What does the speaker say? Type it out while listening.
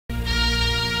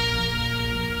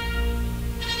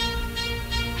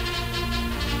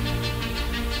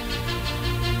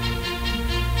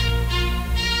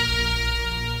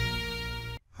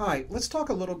Hi, let's talk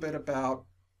a little bit about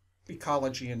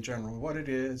ecology in general, what it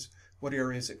is, what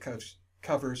areas it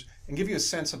covers, and give you a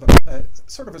sense of a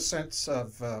sort of a sense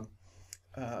of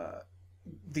uh,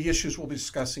 the issues we'll be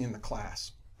discussing in the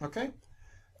class. Okay?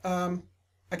 Um,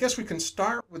 I guess we can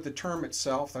start with the term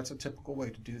itself. That's a typical way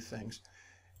to do things.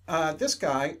 This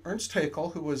guy, Ernst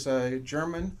Haeckel, who was a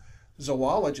German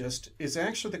zoologist, is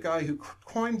actually the guy who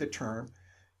coined the term,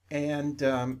 and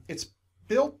it's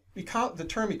built, the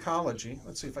term ecology.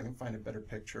 Let's see if I can find a better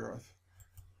picture of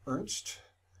Ernst.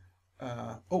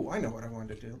 Oh, I know what I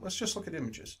wanted to do. Let's just look at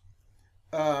images.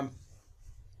 Um,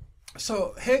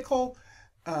 so Haeckel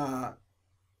uh,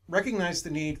 recognized the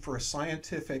need for a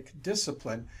scientific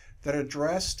discipline that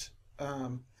addressed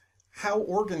how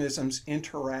organisms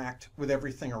interact with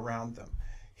everything around them.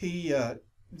 He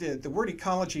the word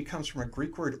ecology comes from a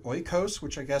Greek word oikos,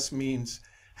 which I guess means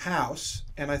house.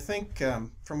 And I think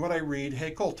from what I read,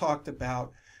 Haeckel talked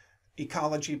about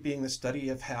ecology being the study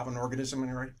of how an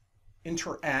organism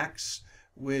interacts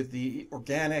with the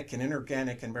organic and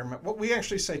inorganic environment. What we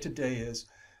actually say today is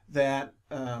that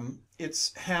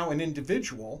it's how an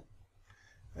individual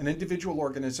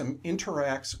organism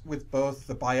interacts with both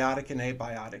the biotic and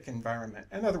abiotic environment.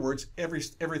 In other words,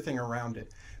 everything around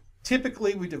it.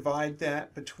 Typically, we divide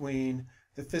that between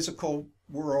the physical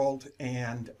world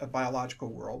and a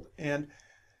biological world. And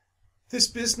this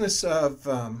business of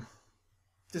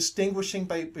distinguishing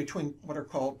between what are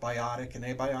called biotic and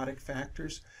abiotic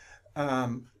factors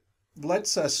um,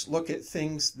 lets us look at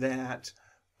things that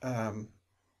have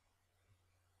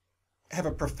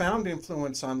a profound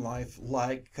influence on life,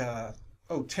 like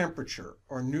temperature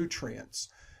or nutrients,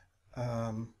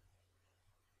 um,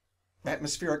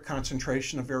 atmospheric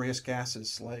concentration of various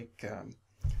gases like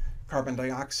carbon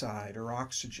dioxide or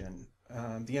oxygen,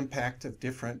 the impact of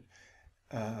different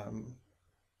um,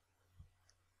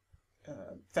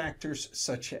 factors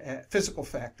such as physical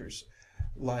factors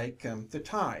like the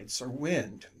tides or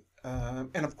wind,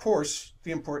 and of course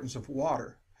the importance of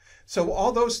water. So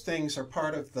all those things are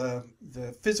part of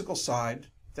the physical side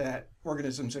that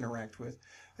organisms interact with.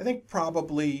 I think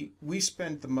probably we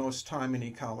spend the most time in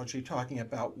ecology talking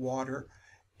about water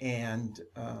and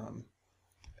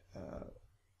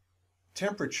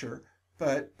temperature,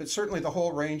 but certainly the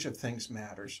whole range of things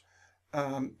matters.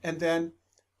 And then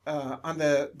on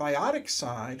the biotic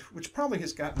side, which probably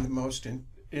has gotten the most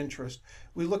interest,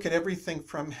 we look at everything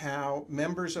from how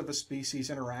members of a species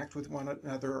interact with one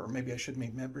another, or maybe I should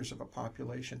mean members of a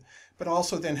population, but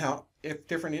also then how if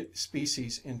different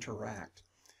species interact.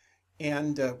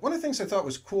 And one of the things I thought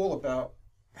was cool about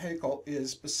Haeckel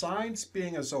is, besides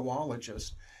being a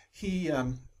zoologist, he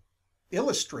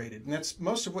illustrated, and that's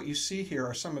most of what you see here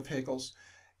are some of Haeckel's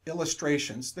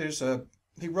illustrations.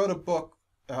 He wrote a book,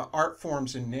 Art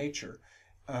Forms in Nature.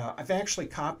 I've actually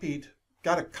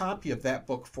got a copy of that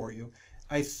book for you.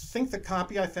 I think the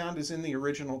copy I found is in the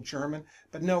original German,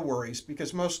 but no worries,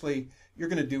 because mostly you're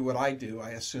going to do what I do,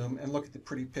 I assume, and look at the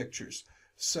pretty pictures.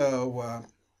 So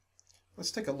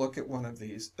let's take a look at one of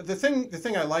these. The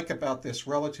thing I like about this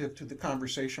relative to the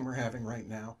conversation we're having right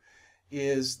now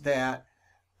is that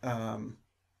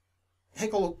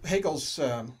Haeckel's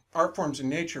Art Forms in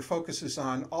Nature focuses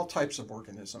on all types of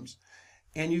organisms.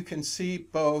 And you can see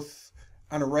both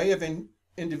an array of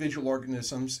individual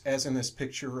organisms, as in this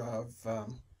picture of,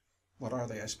 what are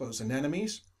they, I suppose,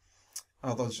 anemones.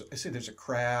 I see there's a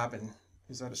crab, and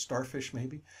is that a starfish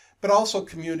maybe? But also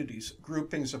communities,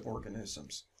 groupings of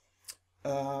organisms.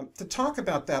 To talk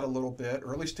about that a little bit,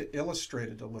 or at least to illustrate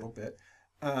it a little bit,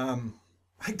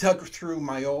 I dug through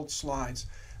my old slides.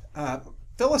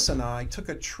 Phyllis and I took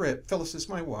a trip. Phyllis is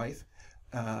my wife,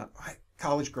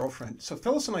 college girlfriend. So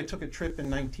Phyllis and I took a trip in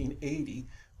 1980,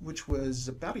 which was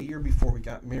about a year before we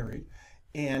got married.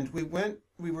 And we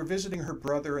were visiting her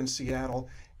brother in Seattle,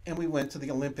 and we went to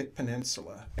the Olympic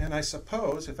Peninsula. And I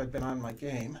suppose if I'd been on my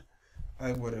game,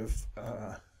 I would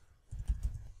have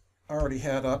already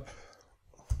had up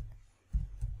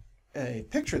a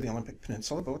picture of the Olympic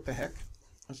Peninsula, but what the heck?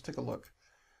 Let's take a look.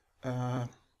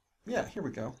 Yeah, here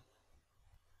we go.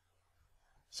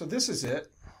 So this is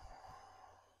it.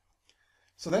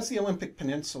 So that's the Olympic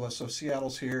Peninsula. So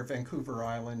Seattle's here, Vancouver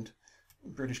Island,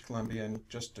 British Columbia, and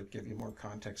just to give you more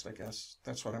context, I guess,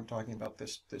 that's what I'm talking about,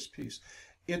 this piece.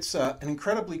 It's an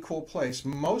incredibly cool place.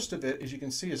 Most of it, as you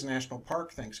can see, is national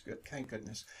park, thank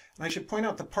goodness. And I should point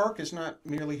out the park is not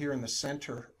merely here in the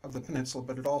center of the peninsula,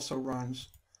 but it also runs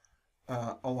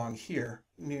along here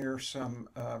near some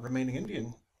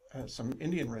remaining some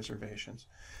Indian reservations.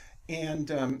 And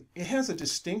it has a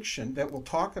distinction that we'll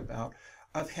talk about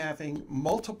of having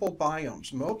multiple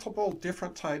biomes, multiple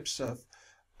different types of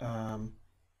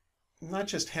not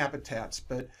just habitats,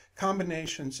 but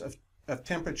combinations of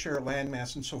temperature,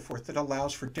 landmass, and so forth that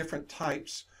allows for different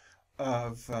types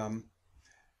of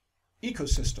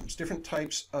ecosystems, different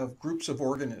types of groups of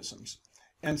organisms.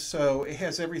 And so it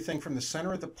has everything from the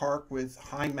center of the park with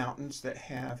high mountains that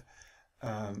have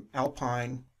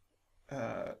alpine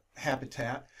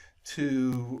habitat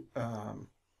to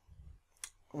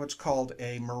what's called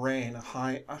a moraine, a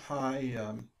high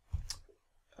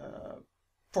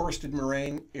forested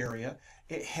moraine area.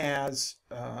 It has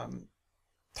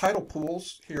tidal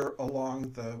pools here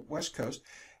along the west coast,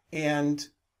 and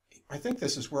I think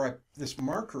this is where this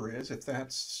marker is, if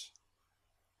that's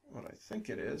what I think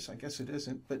it is. I guess it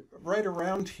isn't, but right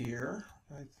around here,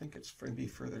 I think it's going to be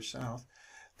further south,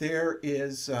 there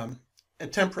is a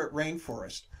temperate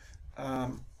rainforest.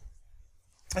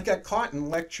 I got caught in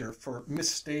lecture for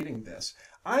misstating this.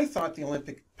 I thought the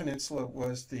Olympic Peninsula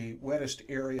was the wettest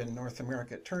area in North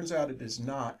America. It turns out it is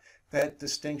not. That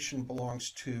distinction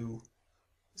belongs to,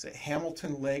 is it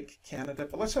Hamilton Lake, Canada?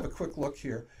 But let's have a quick look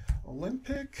here.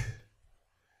 Olympic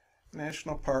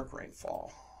National Park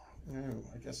rainfall. No,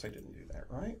 I guess I didn't do that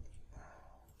right.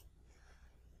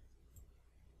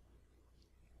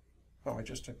 Oh, I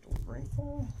just took the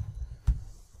rainfall.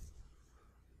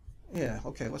 Yeah,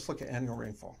 okay, let's look at annual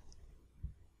rainfall.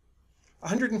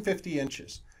 150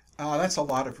 inches. That's a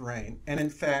lot of rain. And in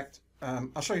fact,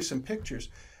 I'll show you some pictures,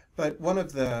 but one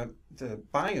of the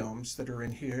biomes that are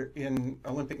in here in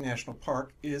Olympic National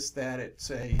Park is that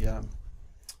it's a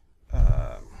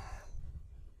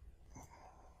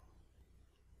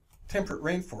temperate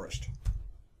rainforest.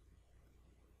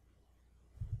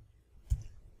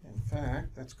 In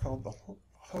fact, that's called the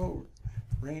Hoh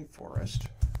rainforest.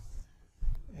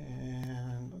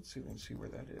 And let's see if we can see where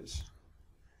that is.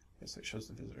 I guess that shows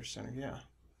the visitor center. Yeah.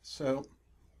 So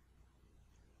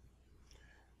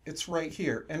it's right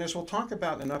here. And as we'll talk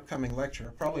about in an upcoming lecture,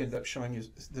 I'll probably end up showing you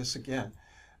this again.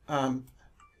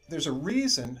 There's a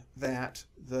reason that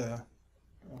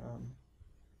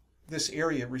this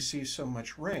area receives so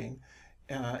much rain,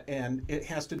 and it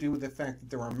has to do with the fact that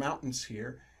there are mountains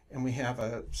here, and we have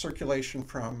a circulation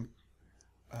from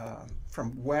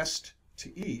west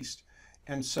to east.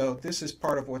 And so this is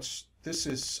part of this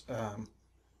is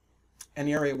an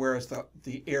area where as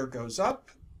the air goes up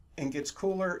and gets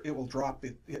cooler, it will drop.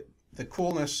 The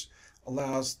coolness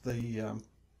allows the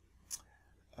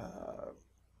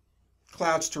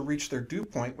clouds to reach their dew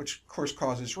point, which of course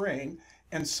causes rain.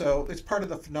 And so it's part of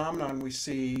the phenomenon we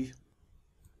see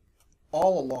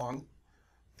all along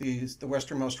the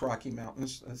westernmost Rocky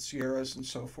Mountains, the Sierras and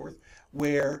so forth,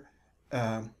 where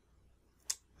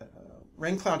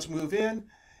rain clouds move in,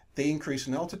 they increase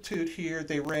in altitude here,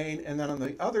 they rain, and then on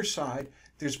the other side,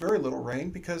 there's very little rain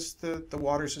because the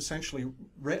water's essentially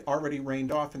already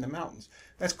rained off in the mountains.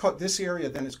 That's called, this area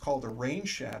then is called a rain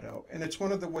shadow, and it's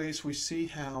one of the ways we see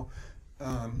how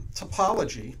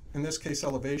topology, in this case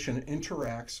elevation,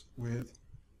 interacts with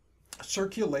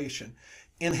circulation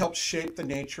and helps shape the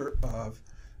nature of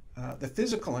the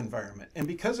physical environment. And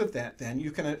because of that, then you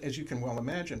can, as you can well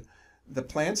imagine, the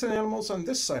plants and animals on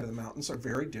this side of the mountains are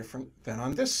very different than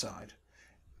on this side,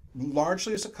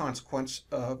 largely as a consequence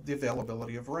of the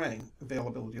availability of rain,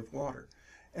 availability of water.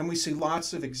 And we see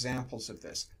lots of examples of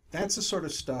this. That's the sort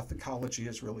of stuff ecology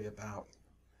is really about.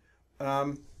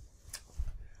 I'll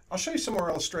show you some more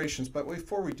illustrations, but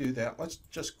before we do that, let's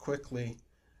just quickly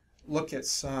look at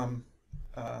some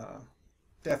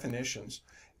definitions.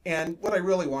 And what I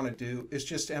really want to do is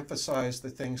just emphasize the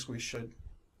things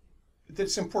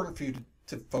that's important for you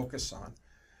to focus on.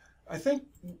 I think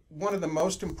one of the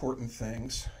most important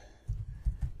things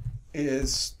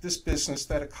is this business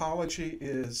that ecology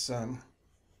is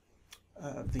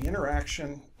the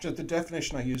interaction, just the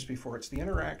definition I used before, it's the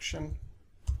interaction,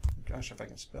 gosh, if I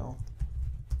can spell,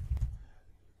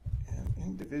 an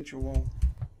individual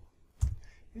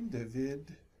with the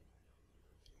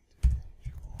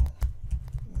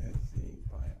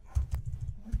bio.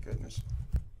 My goodness.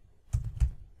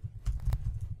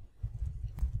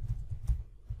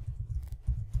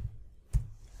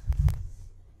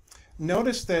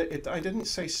 Notice that I didn't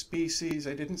say species,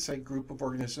 I didn't say group of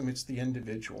organism, it's the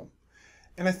individual.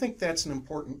 And I think that's an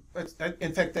important,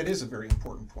 in fact, that is a very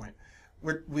important point.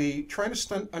 We try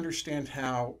to understand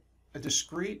how a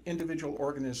discrete individual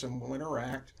organism will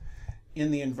interact in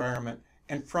the environment,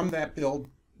 and from that build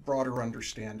broader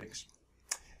understandings.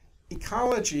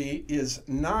 Ecology is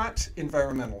not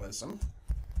environmentalism.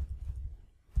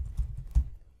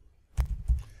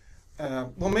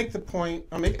 We'll make the point,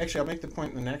 I'll make the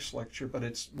point in the next lecture, but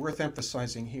it's worth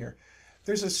emphasizing here.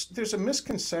 There's a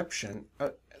misconception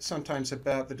sometimes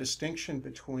about the distinction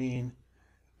between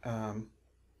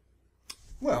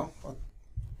well,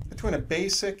 between a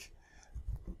basic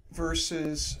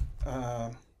versus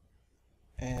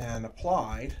an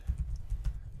applied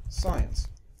science.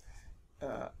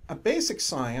 A basic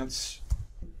science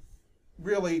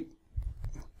really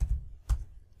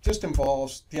just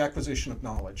involves the acquisition of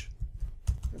knowledge.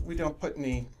 We don't put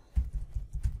any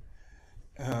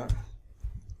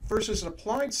versus an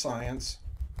applied science,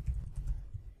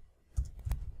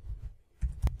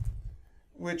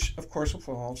 which of course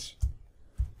involves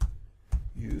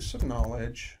use of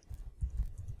knowledge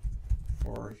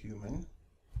for human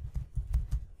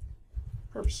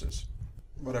purposes,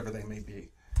 whatever they may be.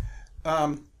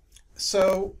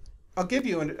 So I'll give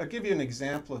you an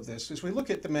example of this. As we look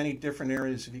at the many different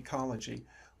areas of ecology,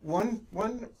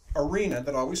 one arena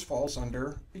that always falls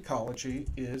under ecology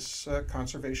is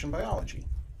conservation biology.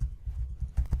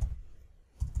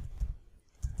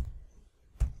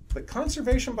 But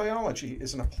conservation biology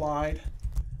is an applied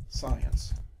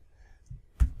science.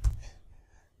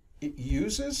 It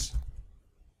uses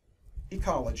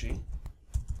ecology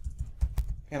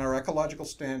and our ecological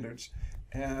standards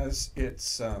as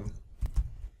its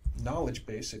knowledge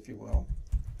base, if you will.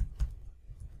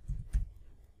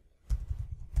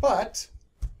 But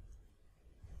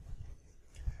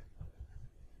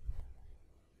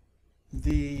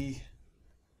the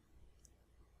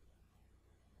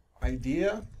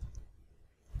idea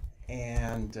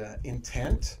and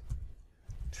intent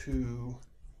to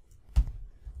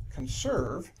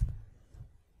conserve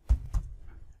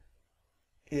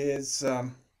is,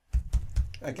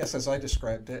 I guess as I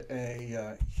described it,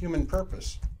 a human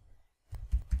purpose,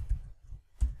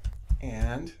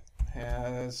 and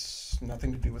has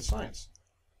nothing to do with science.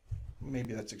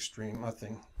 Maybe that's extreme,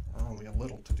 nothing, or only a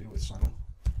little to do with science.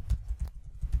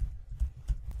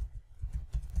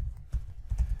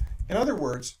 In other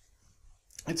words,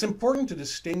 it's important to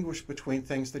distinguish between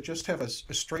things that just have a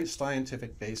straight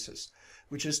scientific basis,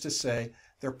 which is to say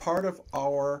they're part of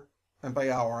our, and by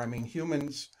our I mean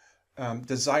humans'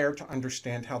 desire to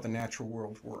understand how the natural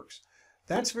world works.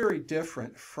 That's very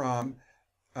different from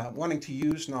wanting to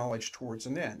use knowledge towards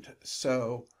an end.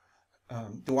 So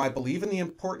do I believe in the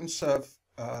importance of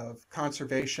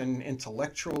conservation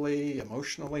intellectually,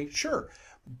 emotionally? Sure,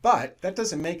 but that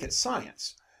doesn't make it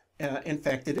science. In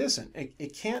fact, it isn't.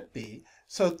 It can't be.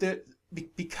 So that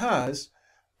because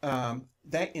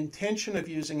that intention of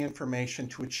using information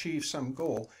to achieve some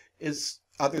goal is,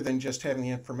 other than just having the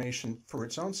information for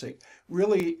its own sake,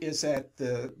 really is at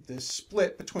the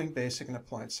split between basic and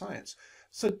applied science.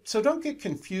 So don't get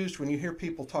confused when you hear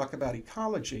people talk about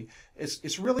ecology.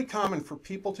 It's really common for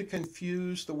people to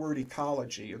confuse the word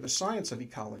ecology or the science of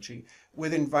ecology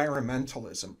with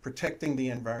environmentalism, protecting the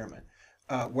environment.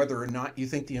 Whether or not you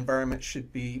think the environment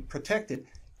should be protected,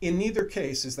 in neither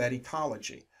case is that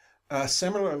ecology.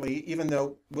 Similarly, even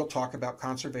though we'll talk about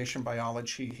conservation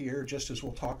biology here, just as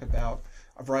we'll talk about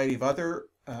a variety of other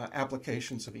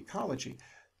applications of ecology,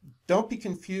 don't be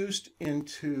confused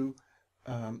into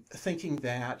thinking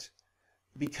that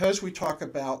because we talk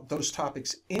about those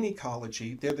topics in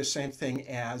ecology, they're the same thing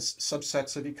as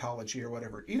subsets of ecology or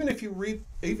whatever. Even if you read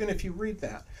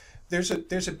that, there's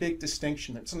a big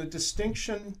distinction. It's a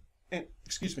distinction, and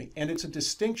it's a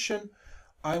distinction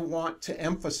I want to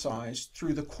emphasize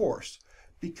through the course,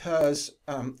 because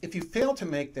if you fail to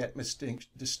make that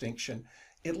distinction,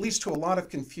 it leads to a lot of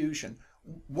confusion.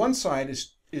 One side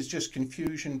is just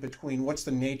confusion between what's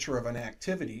the nature of an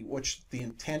activity, what's the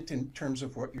intent in terms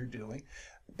of what you're doing,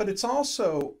 but it's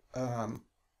also what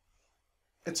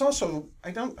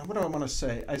do I want to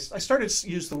say? I started to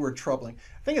use the word troubling.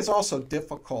 I think it's also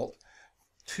difficult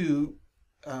to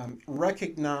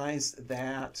recognize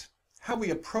that how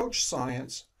we approach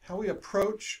science, how we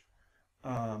approach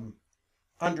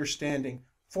understanding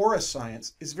for a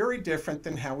science is very different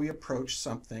than how we approach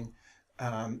something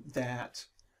that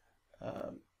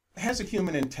has a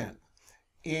human intent.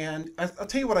 And I'll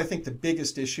tell you what I think the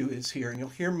biggest issue is here, and you'll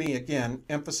hear me again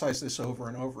emphasize this over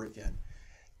and over again.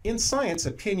 In science,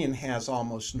 opinion has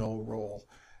almost no role.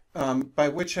 By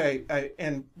which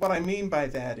and what I mean by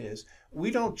that is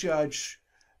we don't judge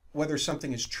whether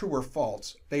something is true or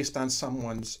false based on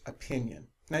someone's opinion.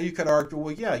 Now you could argue,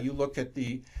 well, yeah, you look at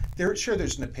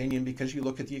there's an opinion because you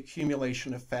look at the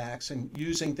accumulation of facts, and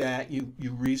using that you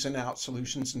reason out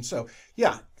solutions. And so,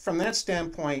 yeah, from that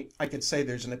standpoint, I could say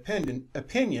there's an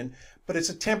opinion, but it's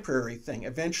a temporary thing.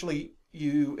 Eventually,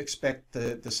 you expect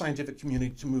the scientific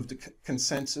community to move to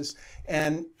consensus,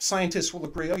 and scientists will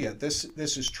agree, oh yeah, this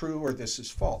is true or this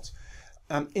is false.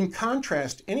 In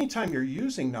contrast, anytime you're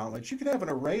using knowledge, you can have an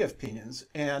array of opinions,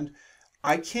 and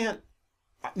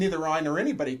neither I nor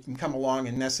anybody can come along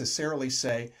and necessarily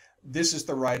say this is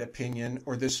the right opinion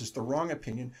or this is the wrong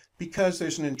opinion, because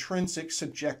there's an intrinsic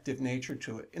subjective nature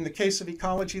to it. In the case of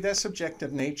ecology, that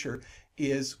subjective nature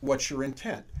is what's your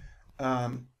intent.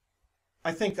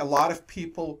 I think a lot of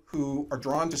people who are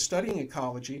drawn to studying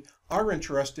ecology are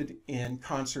interested in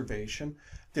conservation.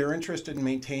 They're interested in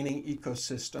maintaining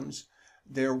ecosystems.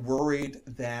 They're worried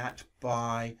that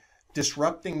by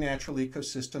disrupting natural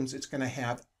ecosystems, it's going to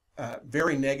have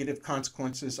very negative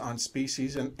consequences on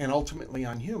species and ultimately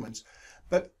on humans.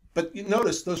 But you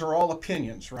notice those are all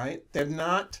opinions, right? They're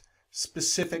not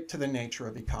specific to the nature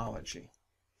of ecology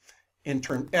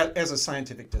as a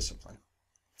scientific discipline.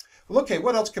 Well, okay,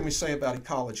 what else can we say about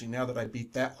ecology now that I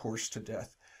beat that horse to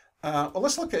death? Well,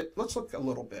 let's look a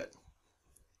little bit.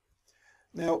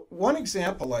 Now, one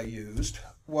example I used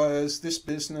was this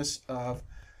business of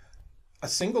a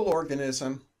single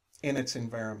organism in its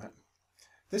environment.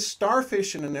 This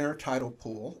starfish in an air-tidal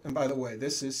pool, and by the way,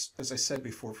 this is, as I said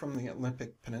before, from the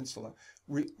Olympic Peninsula,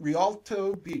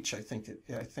 Rialto Beach, I think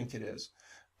it is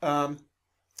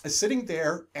sitting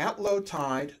there at low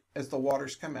tide as the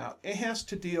waters come out. It has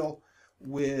to deal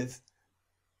with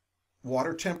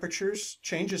water temperatures,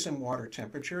 changes in water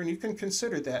temperature, and you can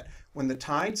consider that when the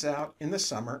tide's out in the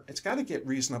summer, it could get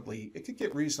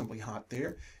reasonably hot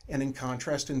there. And in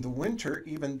contrast, in the winter,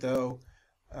 even though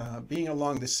being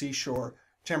along the seashore,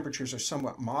 temperatures are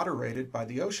somewhat moderated by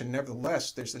the ocean,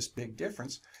 nevertheless, there's this big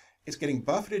difference. It's getting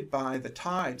buffeted by the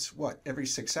tides, every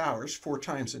 6 hours, 4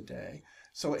 times a day.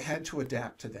 So it had to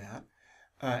adapt to that.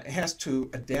 It has to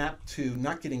adapt to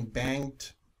not getting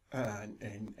banged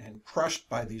and crushed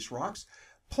by these rocks.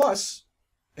 Plus,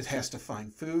 it has to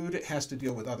find food. It has to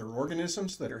deal with other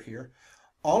organisms that are here.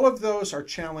 All of those are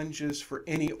challenges for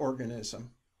any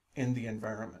organism in the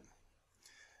environment.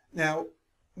 Now,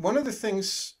 one of the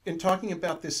things in talking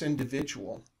about this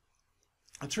individual,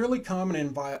 it's really common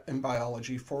in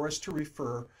biology for us to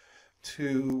refer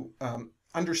to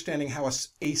understanding how a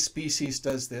species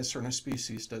does this or a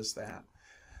species does that.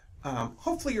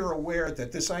 Hopefully you're aware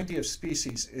that this idea of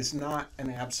species is not an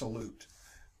absolute.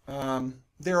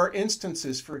 There are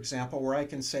instances, for example, where I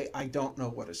can say I don't know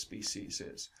what a species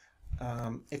is.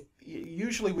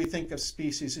 Usually we think of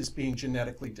species as being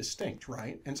genetically distinct,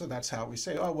 right? And so that's how we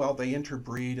say, oh, well, they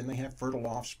interbreed and they have fertile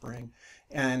offspring.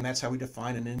 And that's how we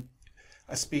define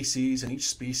a species, and each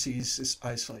species is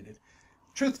isolated.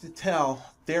 Truth to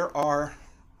tell, there are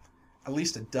at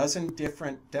least a dozen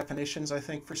different definitions, I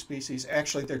think, for species.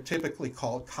 Actually, they're typically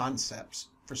called concepts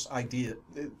for idea,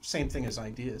 same thing as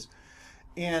ideas.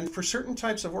 And for certain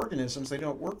types of organisms, they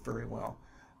don't work very well.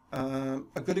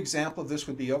 A good example of this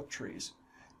would be oak trees.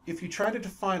 If you try to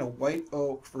define a white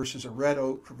oak versus a red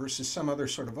oak versus some other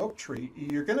sort of oak tree,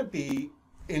 you're going to be,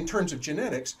 in terms of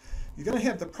genetics, you're going to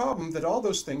have the problem that all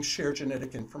those things share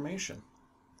genetic information.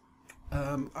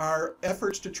 Our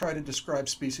efforts to try to describe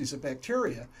species of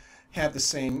bacteria have the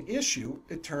same issue.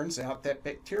 It turns out that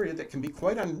bacteria that can be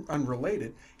quite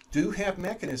unrelated do have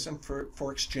mechanism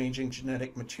for exchanging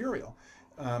genetic material.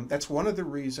 That's one of the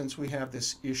reasons we have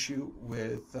this issue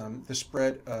with the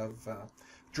spread of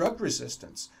drug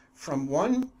resistance from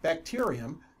one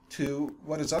bacterium to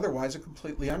what is otherwise a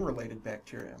completely unrelated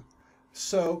bacterium.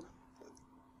 So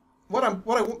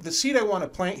the seed I want to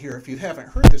plant here, if you haven't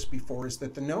heard this before, is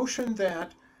that the notion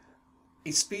that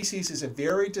a species is a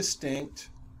very distinct,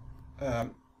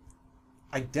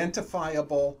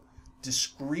 identifiable,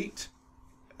 discrete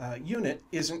unit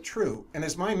isn't true. And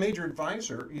as my major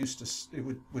advisor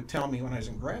would tell me when I was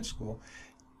in grad school,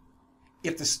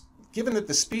 given that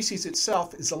the species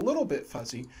itself is a little bit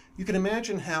fuzzy, you can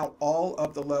imagine how all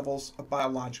of the levels of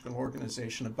biological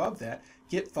organization above that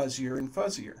get fuzzier and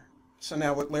fuzzier. So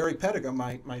now what Larry Pedigo,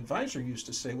 my advisor, used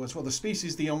to say was, well, the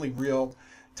species is the only real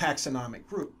taxonomic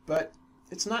group, but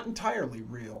it's not entirely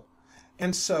real.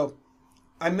 And so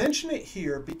I mention it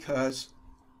here because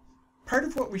part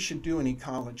of what we should do in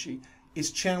ecology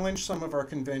is challenge some of our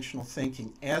conventional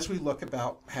thinking as we look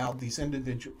about how these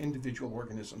individual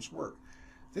organisms work.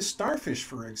 This starfish,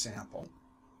 for example,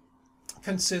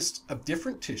 consists of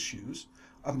different tissues,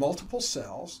 of multiple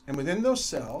cells, and within those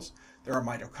cells there are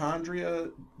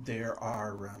mitochondria, there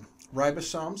are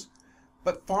ribosomes,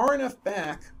 but far enough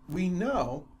back we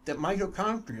know that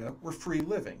mitochondria were free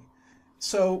living.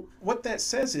 So what that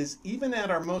says is, even at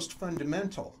our most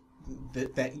fundamental,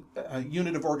 that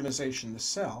unit of organization, the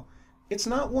cell, it's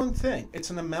not one thing, it's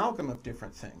an amalgam of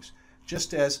different things.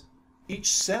 Just as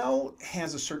each cell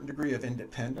has a certain degree of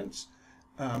independence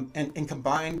and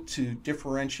combined to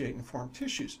differentiate and form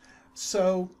tissues.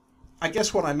 So I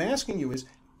guess what I'm asking you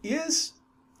is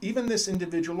even this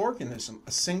individual organism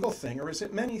a single thing, or is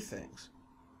it many things?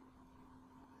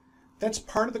 that's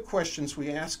part of the questions we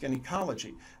ask in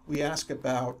ecology. We ask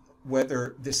about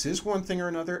whether this is one thing or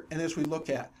another, and as we look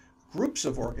at groups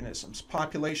of organisms,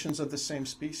 populations of the same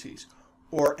species,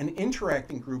 or an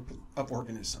interacting group of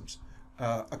organisms,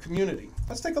 a community.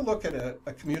 Let's take a look at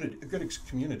a community, a good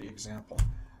community example.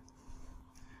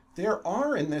 There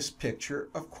are in this picture,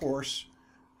 of course,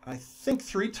 I think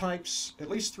at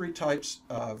least three types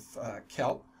of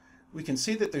kelp. We can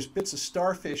see that there's bits of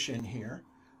starfish in here.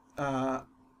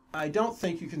 I don't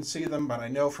think you can see them, but I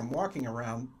know from walking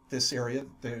around this area,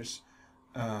 there's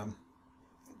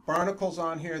barnacles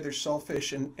on here, there's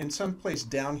shellfish, and someplace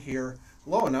down here,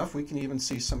 low enough, we can even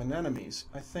see some anemones.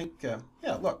 I think,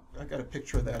 yeah, look, I got a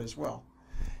picture of that as well.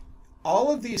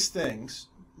 All of these things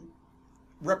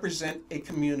represent a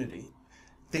community.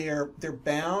 They're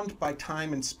bound by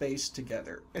time and space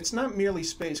together. It's not merely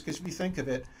space, because if you think of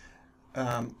it,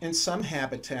 in some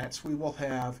habitats, we will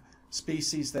have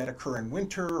species that occur in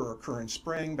winter or occur in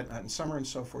spring, but not in summer and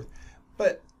so forth.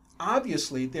 But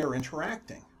obviously, they're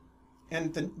interacting.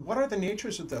 And what are the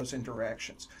natures of those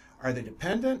interactions? Are they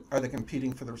dependent? Are they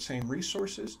competing for the same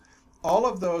resources? All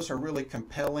of those are really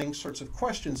compelling sorts of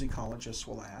questions ecologists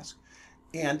will ask.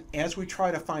 And as we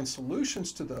try to find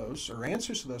solutions to those or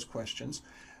answers to those questions,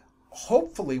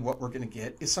 hopefully what we're going to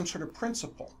get is some sort of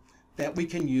principle that we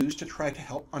can use to try to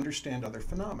help understand other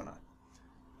phenomena.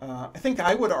 I think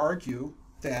I would argue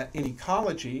that in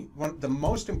ecology, the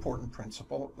most important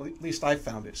principle, at least I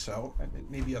found it so,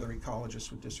 maybe other ecologists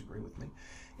would disagree with me,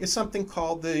 is something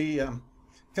called the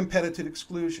competitive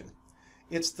exclusion.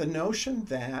 It's the notion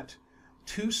that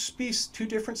two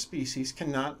different species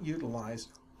cannot utilize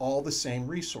all the same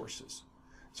resources.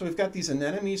 So we've got these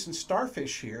anemones and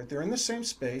starfish here. They're in the same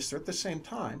space, they're at the same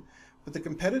time, but the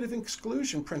competitive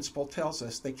exclusion principle tells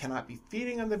us they cannot be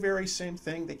feeding on the very same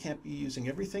thing, they can't be using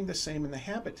everything the same in the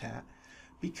habitat,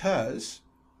 because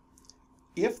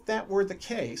if that were the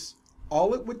case,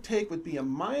 all it would take would be a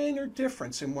minor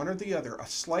difference in one or the other, a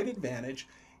slight advantage,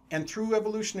 and through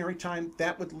evolutionary time,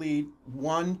 that would lead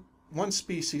one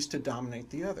species to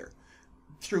dominate the other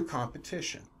through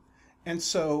competition. And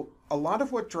so a lot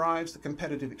of what drives the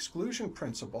competitive exclusion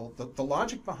principle, the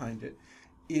logic behind it,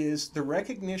 is the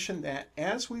recognition that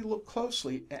as we look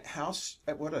closely at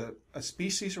what a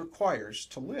species requires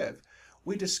to live,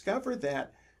 we discover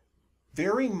that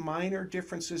very minor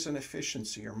differences in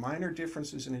efficiency or minor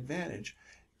differences in advantage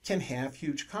can have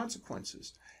huge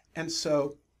consequences. And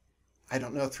so, I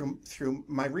don't know, through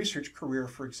my research career,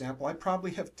 for example, I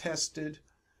probably have tested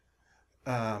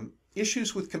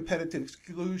issues with competitive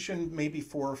exclusion maybe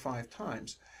 4 or 5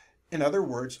 times. In other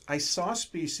words, I saw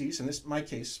species, in my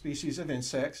case, species of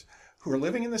insects, who are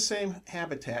living in the same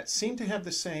habitat, seem to have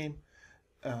the same,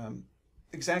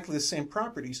 exactly the same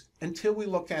properties until we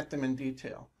look at them in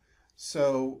detail.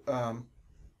 So,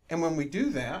 and when we do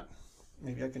that,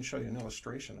 maybe I can show you an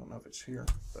illustration. I don't know if it's here,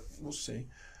 but we'll see.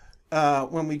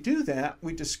 When we do that,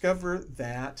 we discover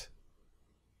that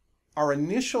our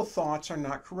initial thoughts are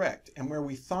not correct. And where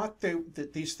we thought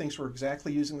that these things were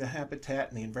exactly using the habitat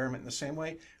and the environment in the same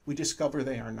way, we discover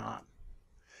they are not.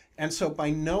 And so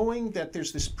by knowing that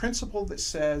there's this principle that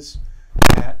says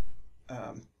that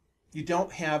you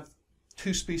don't have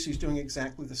two species doing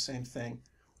exactly the same thing,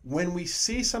 when we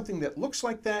see something that looks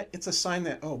like that, it's a sign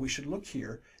that, oh, we should look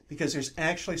here because there's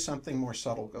actually something more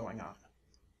subtle going on.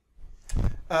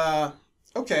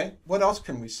 Okay, what else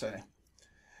can we say?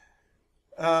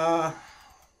 Oh,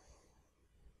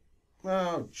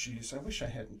 geez, I wish I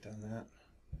hadn't done that.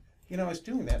 You know, I was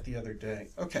doing that the other day.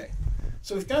 Okay,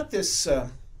 so we've got this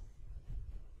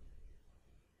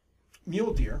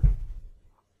mule deer.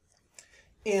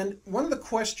 And one of the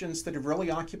questions that have really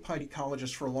occupied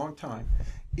ecologists for a long time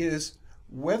is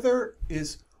why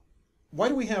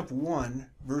do we have 1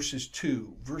 versus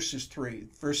 2 versus 3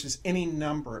 versus any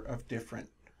number of different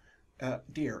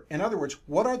deer? In other words,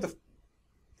 what are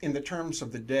in the terms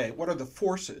of the day, what are the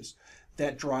forces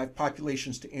that drive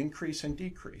populations to increase and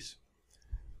decrease?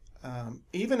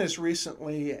 Even as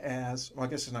recently as, well, I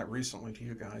guess it's not recently to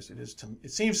you guys,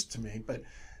 it seems to me, but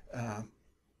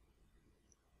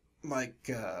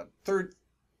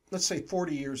let's say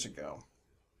 40 years ago.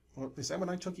 Well, is that when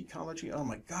I took ecology? Oh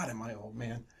my God, am I old,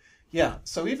 man. Yeah,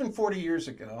 so even 40 years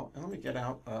ago, and let me get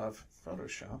out of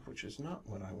Photoshop, which is not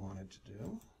what I wanted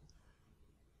to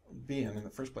be in the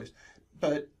first place.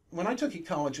 But when I took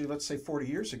ecology, let's say 40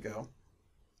 years ago,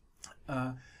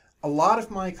 a lot of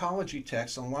my ecology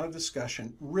texts and a lot of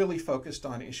discussion really focused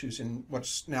on issues in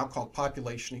what's now called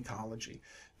population ecology,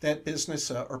 that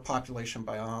business or population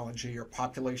biology or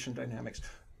population dynamics,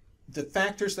 the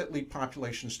factors that lead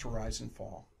populations to rise and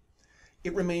fall.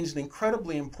 it remains an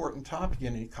incredibly important topic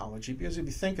in ecology because if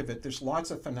you think of it, there's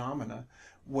lots of phenomena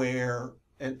where,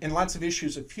 and lots of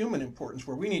issues of human importance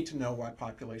where we need to know why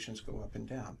populations go up and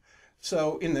down.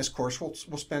 So in this course, we'll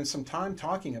spend some time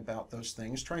talking about those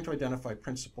things, trying to identify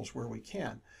principles where we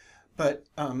can. But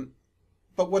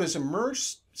what has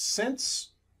emerged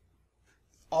since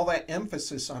all that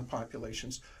emphasis on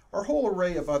populations are a whole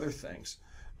array of other things.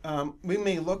 We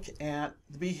may look at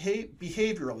the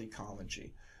behavioral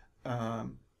ecology.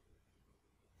 In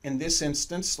this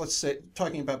instance, let's say,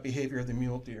 talking about behavior of the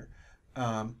mule deer.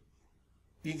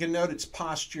 You can note its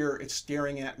posture, it's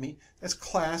staring at me. That's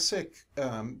classic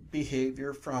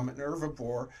behavior from an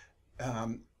herbivore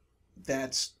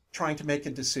that's trying to make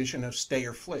a decision of stay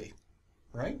or flee,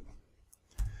 right?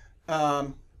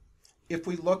 If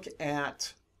we look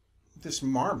at this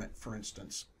marmot, for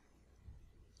instance,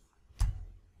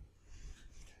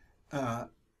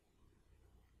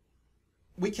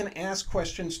 we can ask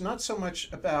questions not so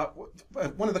much about,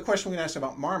 one of the questions we can ask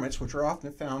about marmots, which are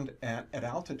often found at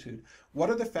altitude, what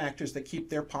are the factors that keep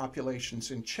their populations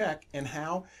in check, and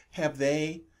how have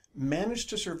they managed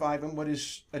to survive in what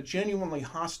is a genuinely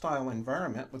hostile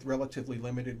environment with relatively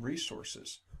limited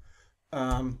resources?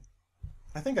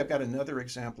 I think I've got another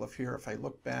example of here. If I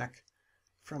look back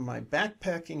from my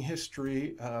backpacking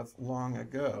history of long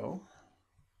ago,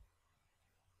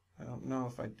 I don't know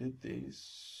if I did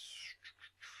these.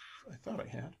 I thought I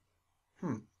had.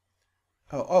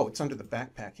 Oh, it's under the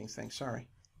backpacking thing, sorry.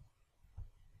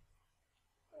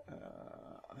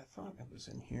 I thought it was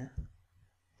in here.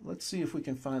 Let's see if we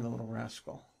can find the little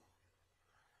rascal.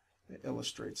 It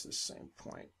illustrates the same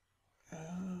point.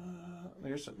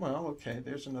 There's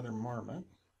another marmot.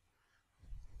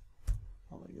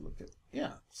 I'll let you look at,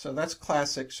 yeah, so that's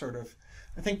classic sort of,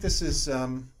 I think this is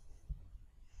 10,000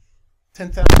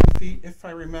 feet, if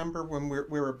I remember, when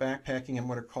we were backpacking in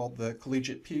what are called the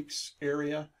Collegiate Peaks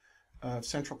area of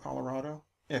central Colorado.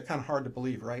 Yeah, kind of hard to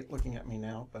believe, right, looking at me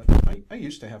now, but I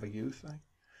used to have a youth. I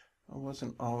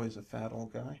wasn't always a fat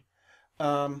old guy.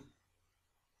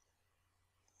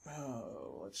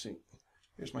 Let's see.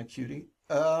 Here's my cutie.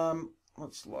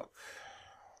 Let's look.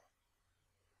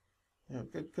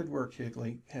 Good work,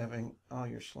 Higley, having all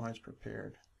your slides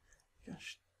prepared.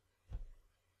 Gosh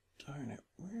darn it,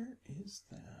 where is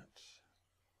that?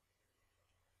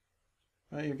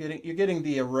 Well, you're getting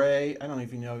the array. I don't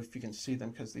even know if you can see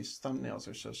them because these thumbnails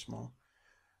are so small.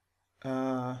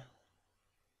 I'm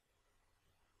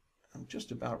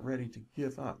just about ready to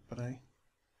give up, but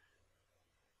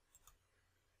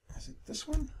is it this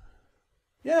one?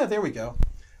 Yeah, there we go.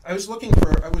 I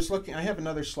have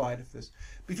another slide of this.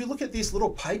 But if you look at these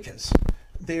little pikas,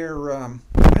 they're, I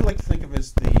like to think of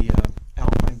as the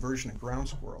alpine version of ground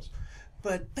squirrels,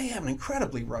 but they have an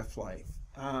incredibly rough life.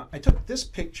 I took this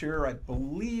picture, I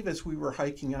believe, as we were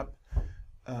hiking up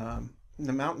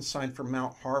the mountainside from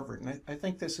Mount Harvard, and I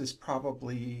think this is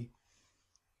probably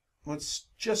what's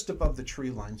just above the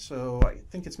tree line, so I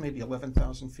think it's maybe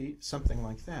 11,000 feet, something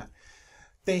like that.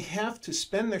 They have to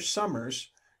spend their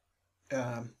summers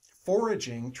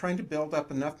foraging, trying to build up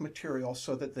enough material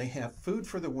so that they have food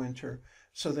for the winter,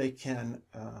 so they can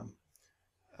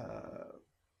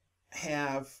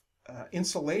have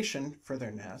insulation for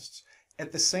their nests.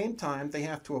 At the same time, they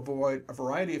have to avoid a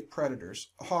variety of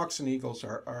predators. Hawks and eagles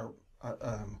are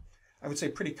I would say,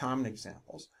 pretty common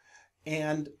examples.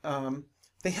 And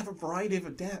they have a variety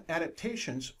of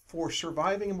adaptations for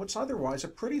surviving in what's otherwise a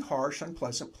pretty harsh,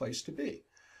 unpleasant place to be.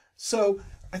 So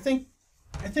I think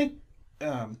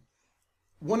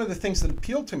one of the things that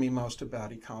appealed to me most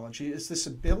about ecology is this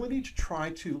ability to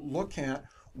try to look at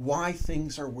why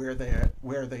things are where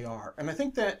they are. And I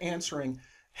think that answering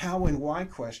how and why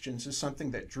questions is something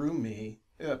that drew me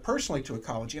personally to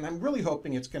ecology. And I'm really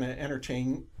hoping it's going to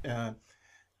entertain, I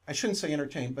shouldn't say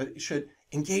entertain, but it should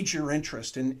engage your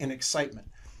interest and excitement.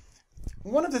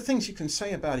 One of the things you can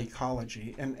say about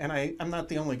ecology, and I'm not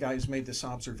the only guy who's made this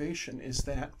observation, is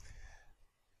that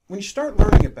when you start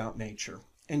learning about nature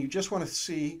and you just want to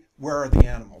see where are the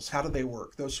animals, how do they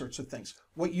work, those sorts of things,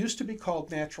 what used to be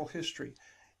called natural history,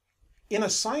 in a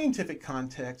scientific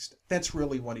context, that's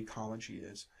really what ecology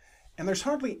is. And there's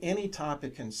hardly any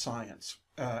topic in science,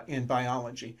 in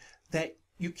biology, that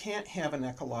you can't have an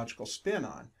ecological spin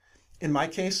on. In my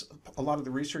case, a lot of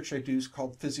the research I do is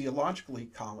called physiological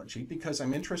ecology because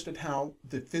I'm interested how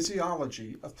the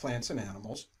physiology of plants and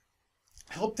animals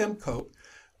help them cope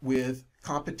with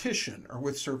competition or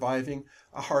with surviving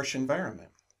a harsh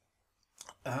environment.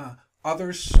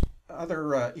 Other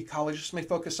ecologists may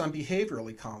focus on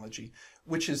behavioral ecology,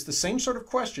 which is the same sort of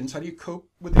questions. How do you cope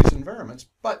with these environments?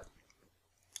 But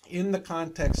in the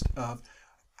context of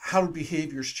how do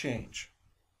behaviors change?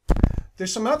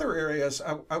 There's some other areas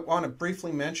I want to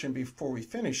briefly mention before we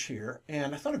finish here,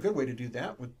 and I thought a good way to do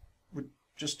that would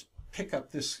just pick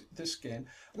up this game.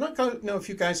 I'm not going to know if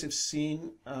you guys have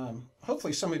seen,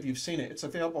 hopefully some of you have seen it. It's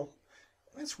available.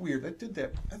 That's weird. I did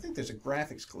that. I think there's a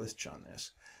graphics glitch on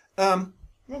this.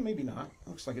 Well, maybe not.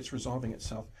 Looks like it's resolving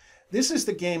itself. This is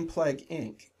the game Plague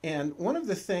Inc. And one of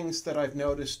the things that I've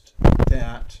noticed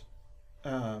that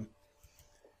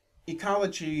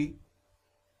ecology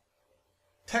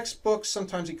textbooks,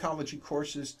 sometimes ecology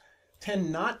courses,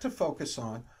 tend not to focus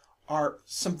on are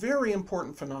some very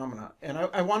important phenomena. And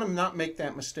I want to not make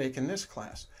that mistake in this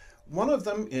class. One of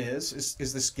them is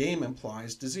this game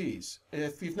implies disease.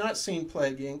 If you've not seen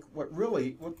Plague Inc.,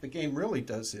 what the game really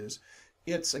does is,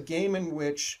 it's a game in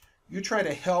which you try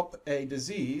to help a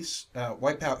disease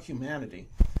wipe out humanity.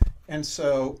 And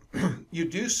so you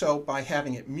do so by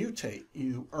having it mutate.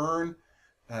 You earn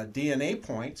DNA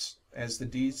points as the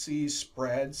disease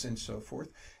spreads and so forth,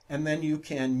 and then you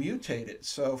can mutate it.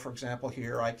 So for example,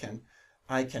 here I can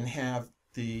have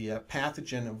the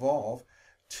pathogen evolve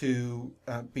to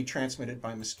be transmitted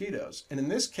by mosquitoes. And in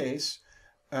this case,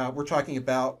 we're talking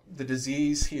about the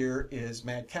disease here is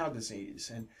mad cow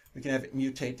disease, and we can have it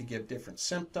mutate to give different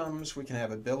symptoms. We can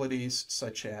have abilities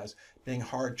such as being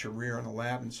hard to rear in a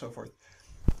lab and so forth.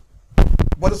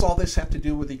 What does all this have to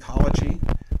do with ecology?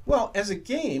 Well, as a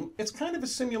game, it's kind of a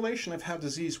simulation of how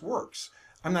disease works.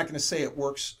 I'm not going to say it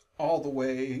works all the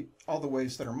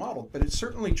ways that are modeled, but it's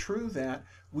certainly true that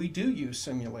we do use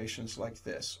simulations like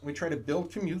this. We try to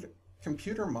build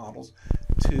computer models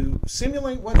to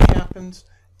simulate what happens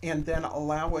and then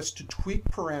allow us to tweak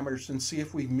parameters and see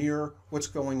if we mirror what's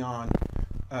going on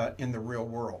in the real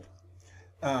world.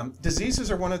 Diseases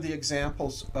are one of the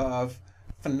examples of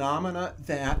phenomena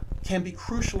that can be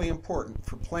crucially important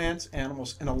for plants,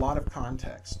 animals, in a lot of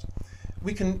contexts.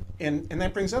 We can, and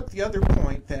that brings up the other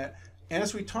point that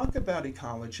as we talk about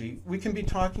ecology, we can be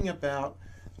talking about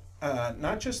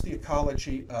not just the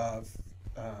ecology of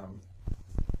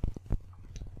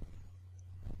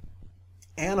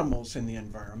animals in the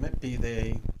environment, be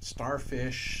they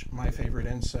starfish, my favorite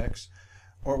insects,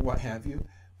 or what have you,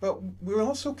 but we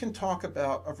also can talk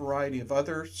about a variety of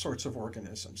other sorts of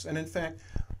organisms. And in fact,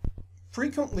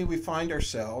 frequently we find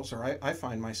ourselves, or I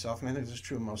find myself, and I think this is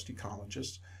true of most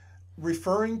ecologists,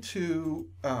 referring to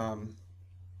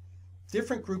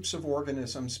different groups of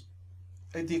organisms,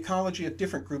 the ecology of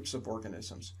different groups of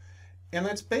organisms. And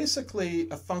that's basically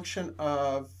a function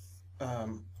of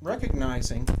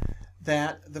recognizing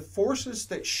that the forces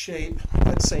that shape,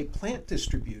 let's say, plant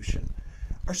distribution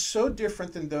are so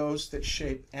different than those that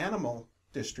shape animal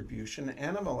distribution,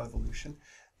 animal evolution,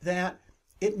 that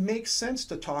it makes sense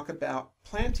to talk about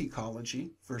plant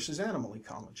ecology versus animal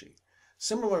ecology.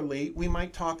 Similarly, we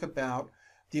might talk about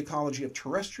the ecology of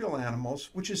terrestrial animals,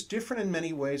 which is different in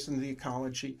many ways than the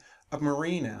ecology of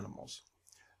marine animals.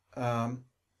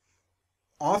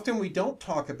 Often we don't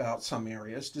talk about some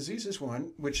areas. Disease is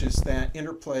one, which is that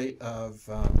interplay of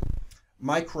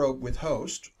microbe with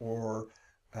host, or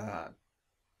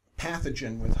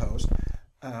pathogen with host,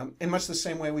 in much the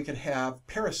same way we could have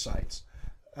parasites.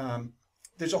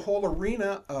 There's a whole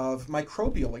arena of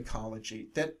microbial ecology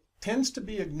that tends to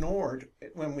be ignored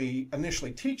when we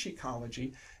initially teach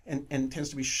ecology, and tends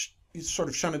to be sort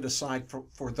of shunned aside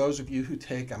for those of you who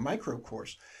take a micro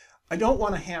course. I don't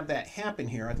want to have that happen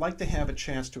here. I'd like to have a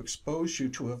chance to expose you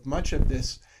to as much of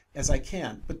this as I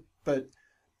can, but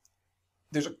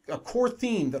there's a core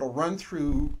theme that'll run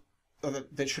through,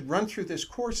 that should run through this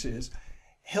course, is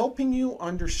helping you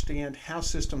understand how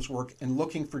systems work and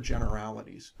looking for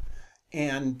generalities.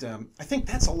 And I think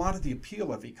that's a lot of the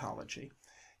appeal of ecology.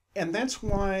 And that's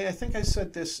why I think I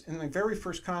said this in the very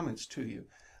first comments to you.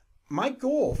 My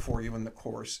goal for you in the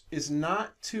course is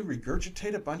not to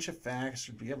regurgitate a bunch of facts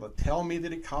or be able to tell me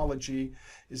that ecology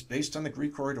is based on the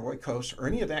Greek word oikos or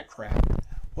any of that crap.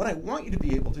 What I want you to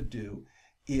be able to do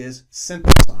is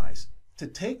synthesize, to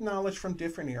take knowledge from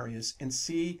different areas and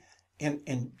see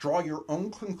and draw your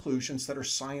own conclusions that are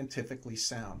scientifically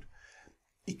sound.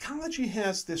 Ecology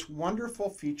has this wonderful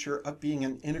feature of being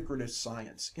an integrative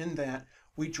science in that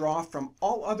we draw from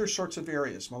all other sorts of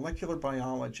areas: molecular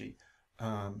biology,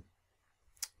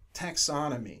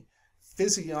 taxonomy,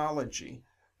 physiology,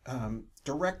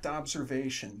 direct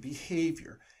observation,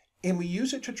 behavior, and we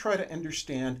use it to try to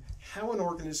understand how an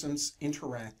organism's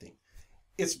interacting.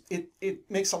 It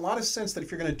makes a lot of sense that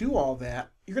if you're going to do all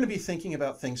that, you're going to be thinking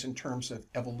about things in terms of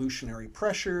evolutionary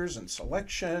pressures and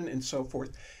selection and so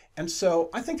forth. And so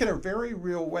I think in a very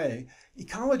real way,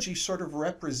 ecology sort of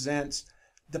represents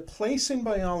the place in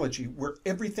biology where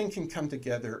everything can come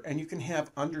together and you can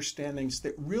have understandings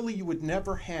that really you would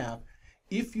never have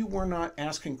if you were not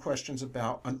asking questions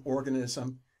about an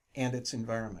organism and its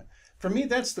environment. For me,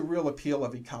 that's the real appeal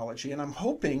of ecology, and I'm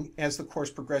hoping as the course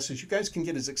progresses, you guys can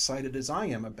get as excited as I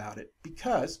am about it,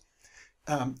 because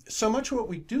so much of what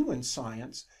we do in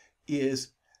science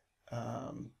is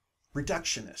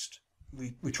reductionist.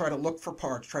 We try to look for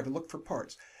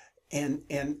parts, and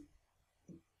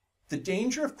the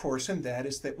danger, of course, in that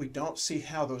is that we don't see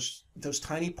how those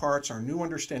tiny parts, our new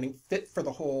understanding, fit for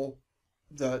the whole,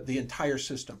 the entire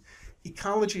system.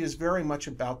 Ecology is very much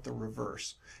about the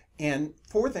reverse. And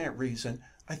for that reason,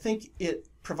 I think it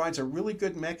provides a really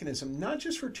good mechanism, not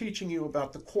just for teaching you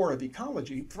about the core of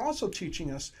ecology, but also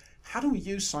teaching us how do we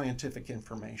use scientific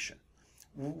information.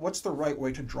 What's the right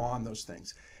way to draw on those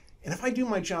things? And if I do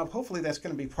my job, hopefully that's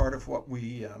going to be part of what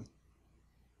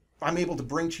I'm able to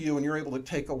bring to you and you're able to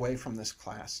take away from this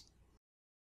class.